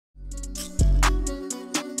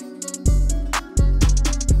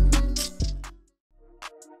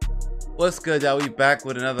What's good, y'all? We back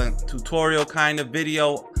with another tutorial kind of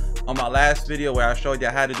video. On my last video where I showed you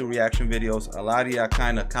how to do reaction videos, a lot of y'all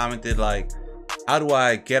kind of commented like, how do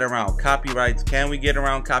I get around copyrights? Can we get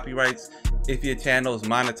around copyrights if your channel is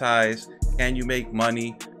monetized? Can you make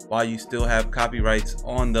money while you still have copyrights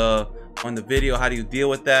on the video? How do you deal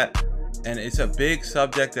with that? And it's a big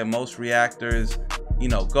subject that most reactors,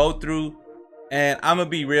 go through. And I'm gonna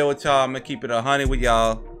be real with y'all. I'm gonna keep it 100 with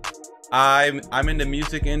y'all. I'm in the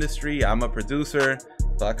music industry. I'm a producer,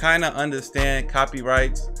 so I kind of understand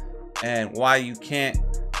copyrights and why you can't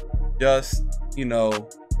just and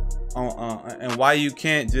why you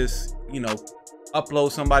can't just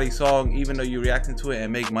upload somebody's song even though you're reacting to it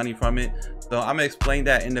and make money from it. So I'm gonna explain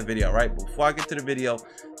that in the video. Right before I get to the video,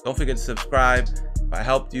 don't forget to subscribe if I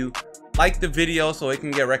helped you. Like the video so it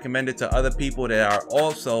can get recommended to other people that are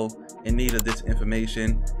also in need of this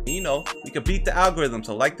information. We can beat the algorithm,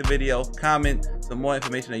 so like the video, comment some more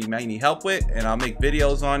information that you might need help with, and I'll make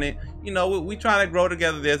videos on it. We trying to grow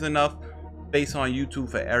together. There's enough space on YouTube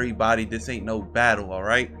for everybody. This ain't no battle. All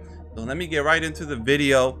right, so let me get right into the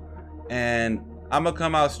video, and I'm gonna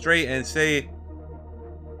come out straight and say,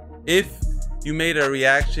 if you made a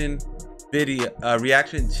reaction video, a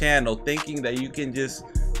reaction channel, thinking that you can just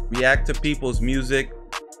react to people's music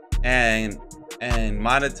and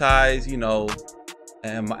monetize,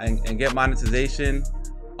 and get monetization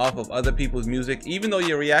off of other people's music, even though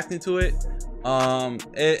you're reacting to it,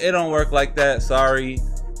 it don't work like that. Sorry,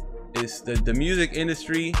 it's the music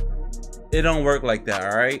industry. It don't work like that.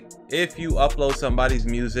 All right, if you upload somebody's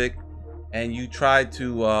music and you try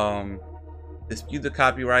to dispute the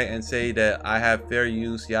copyright and say that I have fair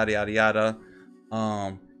use, yada yada yada,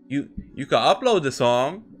 you can upload the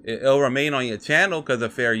song. It'll remain on your channel because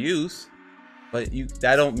of fair use, but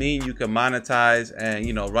that don't mean you can monetize and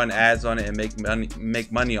run ads on it and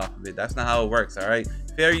make money off of it. That's not how it works. All right,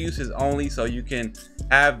 fair use is only so you can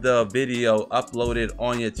have the video uploaded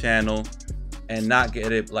on your channel and not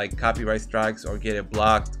get it like copyright strikes or get it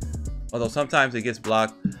blocked, although sometimes it gets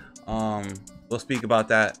blocked. We'll speak about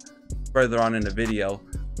that further on in the video,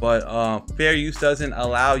 but fair use doesn't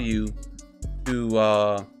allow you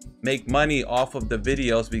to make money off of the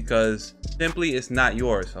videos because simply it's not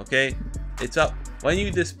yours. Okay, it's up when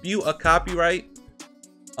you dispute a copyright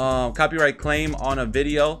claim on a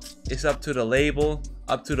video. It's up to the label,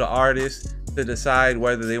 up to the artist to decide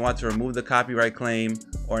whether they want to remove the copyright claim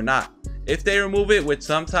or not. If they remove it, which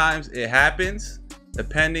sometimes it happens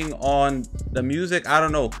depending on the music, I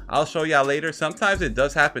don't know, I'll show y'all later. Sometimes it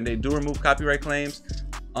does happen, they do remove copyright claims.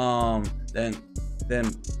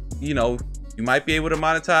 Then you might be able to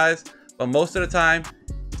monetize, but most of the time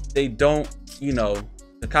they don't.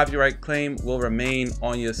 The copyright claim will remain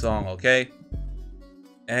on your song. Okay,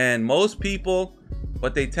 and most people,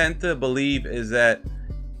 what they tend to believe is that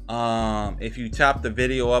if you chop the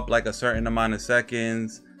video up like a certain amount of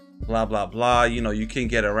seconds, blah blah blah, you can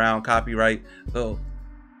get around copyright. So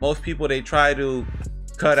most people, they try to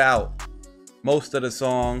cut out most of the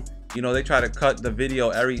song. They try to cut the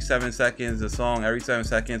video every 7 seconds, the song every 7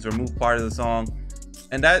 seconds, remove part of the song.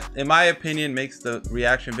 And that, in my opinion, makes the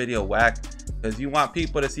reaction video whack, because you want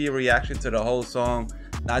people to see a reaction to the whole song,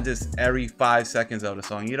 not just every 5 seconds of the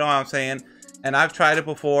song. You know what I'm saying? And I've tried it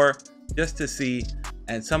before just to see,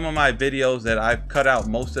 and some of my videos that I've cut out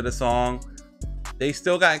most of the song, they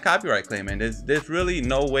still got a copyright claim, and there's really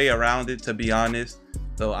no way around it, to be honest.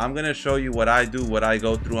 So I'm gonna show you what I do, what I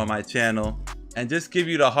go through on my channel, and just give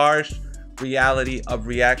you the harsh reality of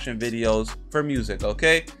reaction videos for music.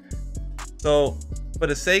 Okay, so for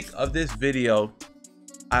the sake of this video,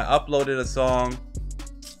 I uploaded a song,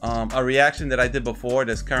 a reaction that I did before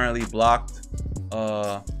that's currently blocked.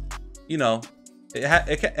 It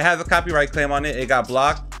has a copyright claim on it. It got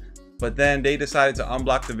blocked, but then they decided to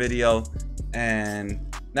unblock the video, and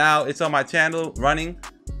now it's on my channel running,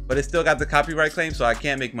 but it still got the copyright claim, so I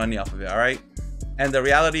can't make money off of it. All right, and the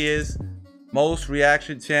reality is, most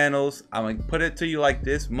reaction channels, I'm gonna put it to you like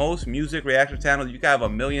this, most music reaction channels, you can have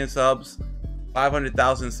 1 million subs,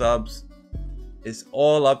 500,000 subs. It's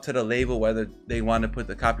all up to the label whether they want to put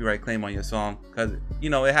the copyright claim on your song, because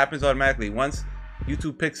it happens automatically. Once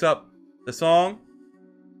YouTube picks up the song,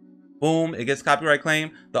 boom, it gets copyright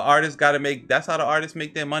claim. The artist got to make, that's how the artists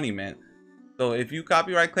make their money, man. So if you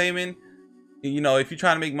copyright claiming, if you're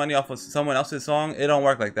trying to make money off of someone else's song, it don't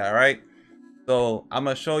work like that. All right, so I'm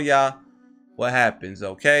gonna show y'all what happens.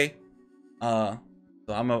 Okay, so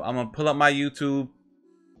I'm gonna pull up my YouTube.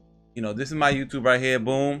 This is my YouTube right here.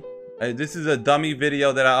 Boom. This is a dummy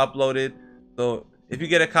video that I uploaded. So if you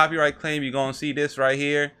get a copyright claim, you're gonna see this right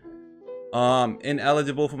here.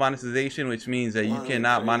 Ineligible for monetization, which means that you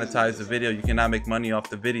cannot monetize the video. You cannot make money off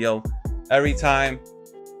the video every time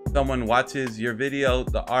someone watches your video,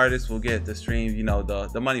 the artist will get the stream, you know,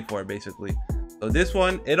 the money for it basically. So this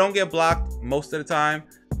one, it don't get blocked most of the time,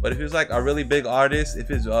 but if it's like a really big artist, if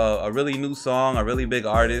it's a really new song, a really big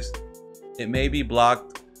artist, it may be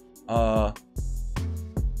blocked, and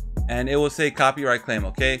it will say copyright claim.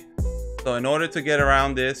 Okay, so in order to get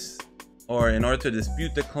around this, or in order to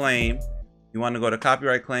dispute the claim, you want to go to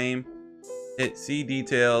copyright claim, hit see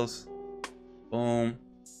details, boom,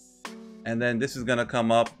 and then this is gonna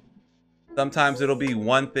come up. Sometimes it'll be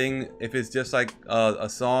one thing. If it's just like a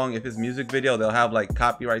song, if it's music video, they'll have like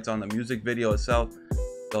copyrights on the music video itself.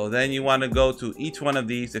 So then you want to go to each one of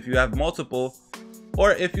these. If you have multiple,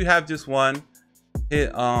 or if you have just one,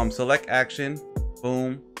 hit select action,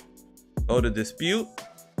 boom, go to dispute,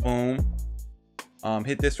 boom,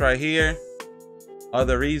 hit this right here,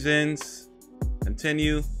 other reasons,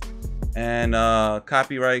 continue, and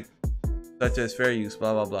copyright such as fair use,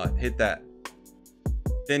 blah blah blah, hit that,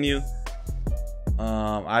 continue.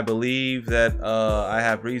 I believe that I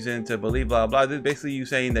have reason to believe blah blah. This is basically you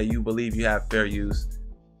saying that you believe you have fair use.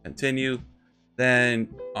 Continue. Then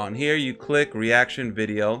on here you click reaction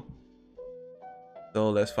video.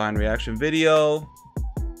 So let's find reaction video,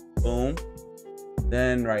 boom.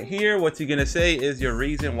 Then right here, what you're gonna say is your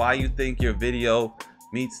reason why you think your video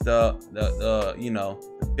meets the you know,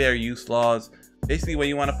 the fair use laws. Basically what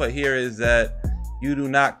you want to put here is that you do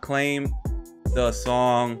not claim the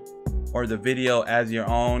song or the video as your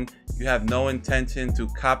own. You have no intention to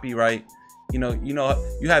copyright, you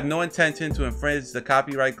have no intention to infringe the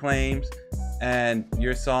copyright claims, and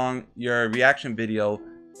your song, your reaction video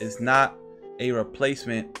is not a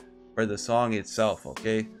replacement for the song itself.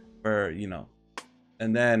 Okay, for, you know.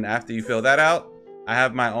 And then after you fill that out, I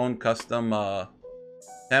have my own custom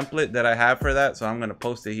template that I have for that, so I'm gonna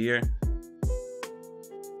post it here,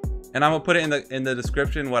 and I'm gonna put it in the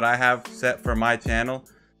description what I have set for my channel.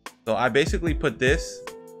 So I basically put this.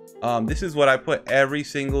 This is what I put every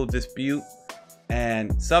single dispute,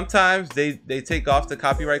 and sometimes they take off the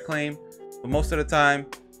copyright claim, but most of the time,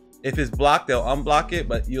 if it's blocked, they'll unblock it,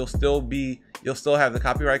 but you'll still have the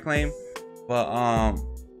copyright claim. But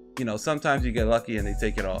you know, sometimes you get lucky and they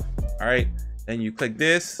take it off. All right, then you click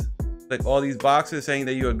this, click all these boxes saying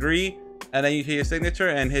that you agree, and then you hit your signature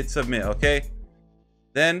and hit submit. Okay,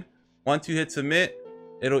 then once you hit submit,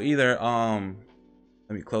 it'll either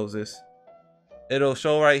let me close this. It'll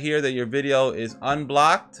show right here that your video is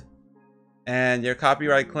unblocked and your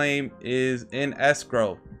copyright claim is in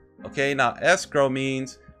escrow. Okay, now escrow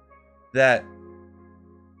means that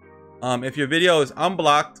if your video is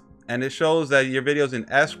unblocked and it shows that your video is in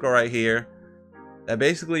escrow right here, that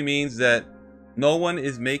basically means that no one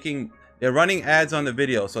is making, they're running ads on the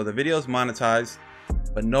video, so the video is monetized,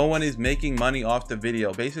 but no one is making money off the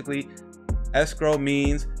video. Basically, escrow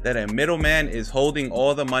means that a middleman is holding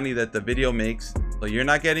all the money that the video makes, so you're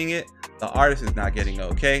not getting it, the artist is not getting it.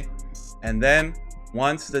 Okay, and then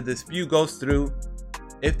once the dispute goes through,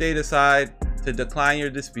 if they decide to decline your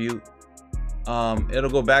dispute, it'll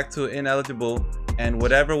go back to ineligible, and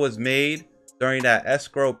whatever was made during that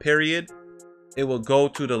escrow period, it will go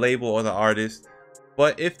to the label or the artist.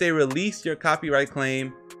 But if they release your copyright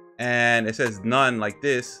claim and it says none like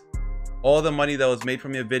this, all the money that was made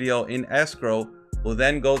from your video in escrow will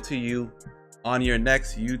then go to you on your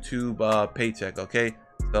next YouTube paycheck. Okay,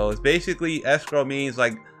 so it's basically, escrow means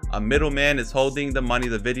like a middleman is holding the money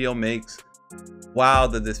the video makes while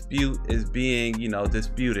the dispute is being, you know,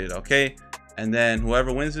 disputed. Okay, and then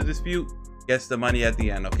whoever wins the dispute gets the money at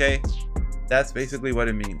the end. Okay, that's basically what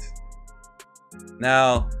it means.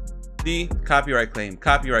 Now see, copyright claim,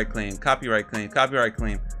 copyright claim, copyright claim, copyright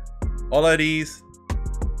claim, all of these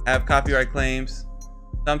have copyright claims.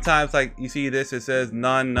 Sometimes, like you see this, it says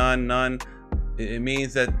none, none, none. It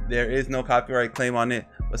means that there is no copyright claim on it,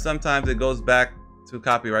 but sometimes it goes back to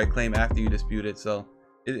copyright claim after you dispute it. So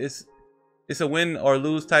it's a win or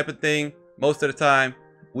lose type of thing. Most of the time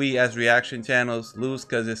we as reaction channels lose,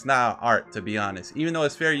 because it's not art, to be honest. Even though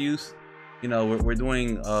it's fair use, you know, we're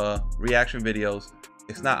doing reaction videos,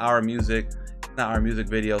 it's not our music, it's not our music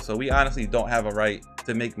video, so we honestly don't have a right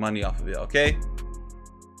to make money off of it. Okay,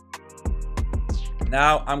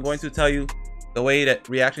 now I'm going to tell you the way that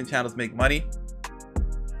reaction channels make money.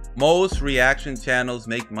 Most reaction channels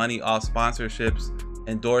make money off sponsorships,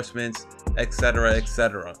 endorsements, etc.,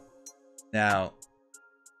 etc. Now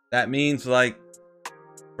that means, like,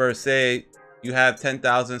 for say you have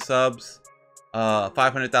 10,000 subs,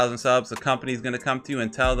 500,000 subs, a company is going to come to you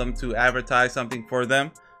and tell them to advertise something for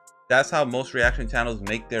them. That's how most reaction channels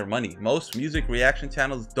make their money. Most music reaction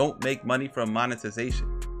channels don't make money from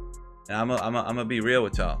monetization. And I'm gonna be real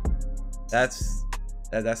with y'all. That's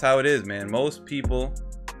That's how it is, man. Most people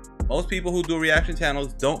who do reaction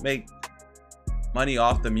channels don't make money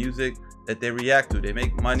off the music that they react to. They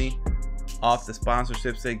make money off the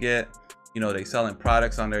sponsorships they get. You know, they selling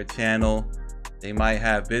products on their channel. They might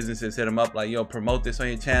have businesses hit them up like, yo, promote this on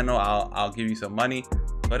your channel, I'll give you some money.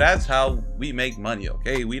 But that's how we make money,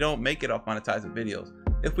 okay? We don't make it off monetizing videos.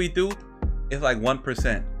 If we do, it's like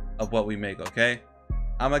 1% of what we make, okay?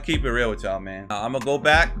 I'm gonna keep it real with y'all, man. I'm gonna go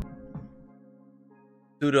back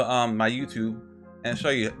to the my YouTube and show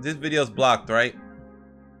you. This video's blocked, right?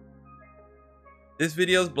 This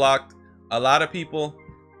video's blocked. A lot of people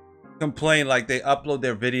complain like they upload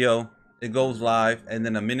their video, it goes live, and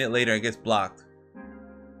then a minute later it gets blocked.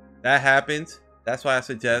 That happens. That's why I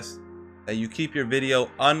suggest that you keep your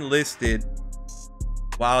video unlisted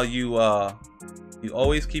while you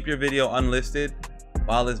always keep your video unlisted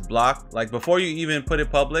while it's blocked. Like before you even put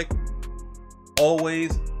it public,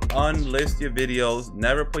 always unlist your videos.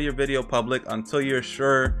 Never put your video public until you're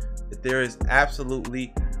sure that there is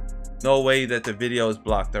absolutely no way that the video is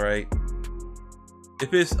blocked. All right,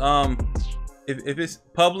 if it's if it's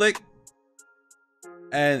public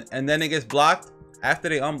and then it gets blocked after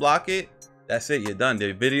they unblock it, that's it, you're done.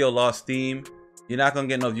 The video lost steam. You're not gonna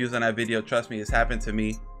get no views on that video. Trust me, it's happened to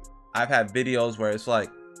me. I've had videos where it's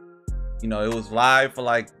like, you know, it was live for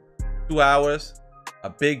like 2 hours, a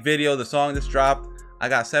big video, the song just dropped, I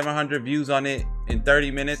got 700 views on it in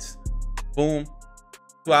 30 minutes, boom.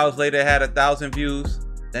 2 hours later it had 1,000 views,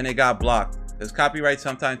 then it got blocked. Because copyright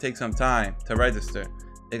sometimes takes some time to register.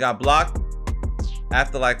 It got blocked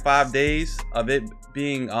after like 5 days of it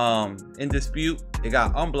being in dispute. It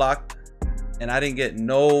got unblocked and I didn't get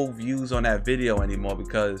no views on that video anymore,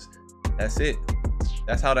 because that's it.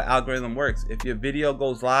 That's how the algorithm works. If your video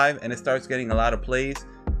goes live and it starts getting a lot of plays,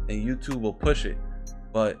 then YouTube will push it.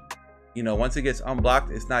 But you know, once it gets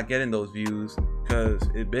unblocked, it's not getting those views because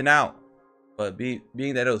it's been out. But being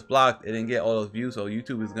that it was blocked, it didn't get all those views, so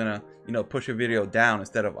YouTube is gonna, you know, push your video down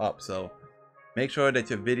instead of up. So make sure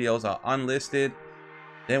that your videos are unlisted.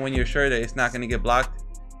 Then when you're sure that it's not gonna get blocked,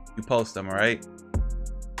 you post them. All right.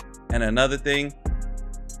 And another thing,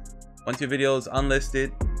 once your video is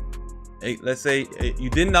unlisted, let's say you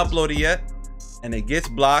didn't upload it yet and it gets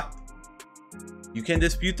blocked, you can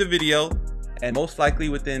dispute the video, and most likely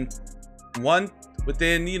within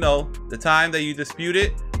you know, the time that you dispute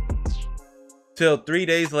it till 3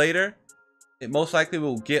 days later, it most likely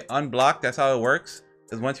will get unblocked. That's how it works,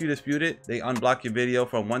 because once you dispute it, they unblock your video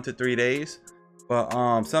from 1 to 3 days.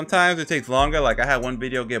 But sometimes it takes longer. Like I had one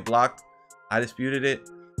video get blocked, I disputed it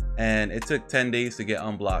and it took 10 days to get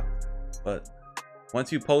unblocked. But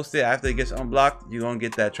once you post it after it gets unblocked, you're gonna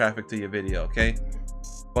get that traffic to your video, okay?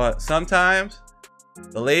 But sometimes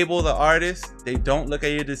the label, the artist, they don't look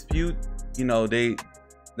at your dispute. You know,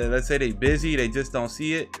 let's say they busy, they just don't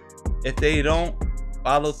see it. If they don't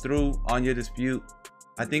follow through on your dispute,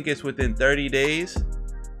 I think it's within 30 days,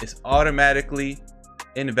 it's automatically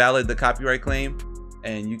invalid the copyright claim,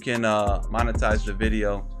 and you can monetize the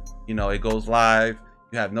video. You know, it goes live,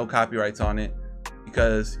 you have no copyrights on it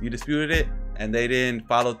because you disputed it and they didn't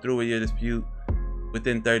follow through with your dispute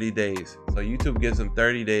within 30 days. So YouTube gives them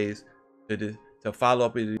 30 days to follow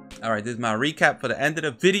up with it. All right, this is my recap for the end of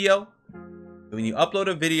the video. When you upload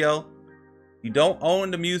a video, you don't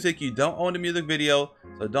own the music, you don't own the music video,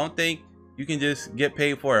 so don't think you can just get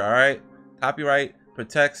paid for it. All right, copyright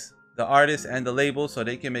protects the artist and the label so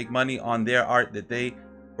they can make money on their art that they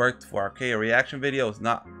worked for. Okay, a reaction video is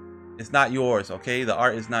not yours, okay? The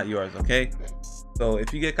art is not yours, okay? So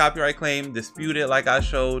if you get copyright claim, dispute it like I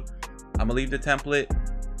showed. I'm gonna leave the template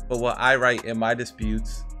for what I write in my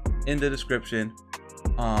disputes in the description.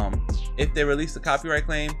 If they release the copyright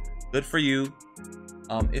claim, good for you.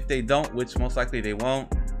 If they don't, which most likely they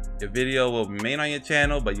won't, your video will remain on your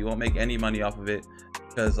channel, but you won't make any money off of it,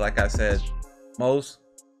 because like I said, most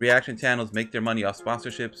reaction channels make their money off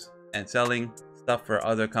sponsorships and selling stuff for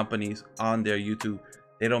other companies on their YouTube.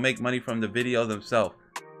 They don't make money from the video themselves.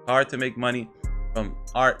 Hard to make money from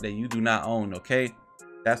art that you do not own, okay?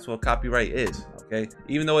 That's what copyright is, okay?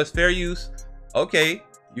 Even though it's fair use, okay,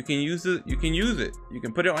 you can use it, you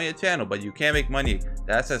can put it on your channel, but you can't make money.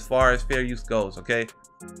 That's as far as fair use goes, okay?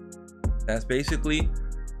 That's basically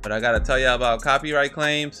what I gotta tell you about copyright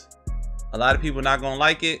claims. A lot of people not gonna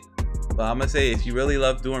like it, but I'm gonna say, if you really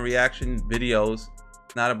love doing reaction videos,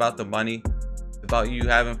 it's not about the money, it's about you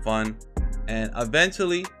having fun. And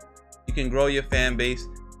eventually you can grow your fan base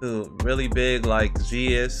to really big, like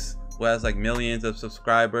Zeus, who has like millions of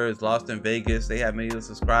subscribers. Lost in Vegas, they have millions of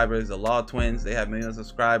subscribers. The Law Twins, they have millions of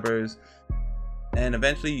subscribers. And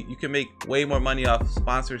eventually you can make way more money off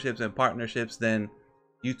sponsorships and partnerships than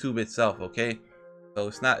YouTube itself, okay? So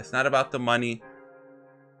it's not about the money.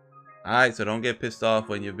 All right, so don't get pissed off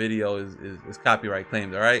when your video is copyright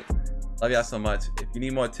claimed. All right, love y'all so much. If you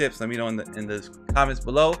need more tips, let me know in the comments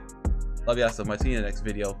below. Love y'all so much. See you in the next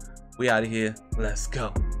video. We out of here. Let's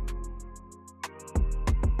go.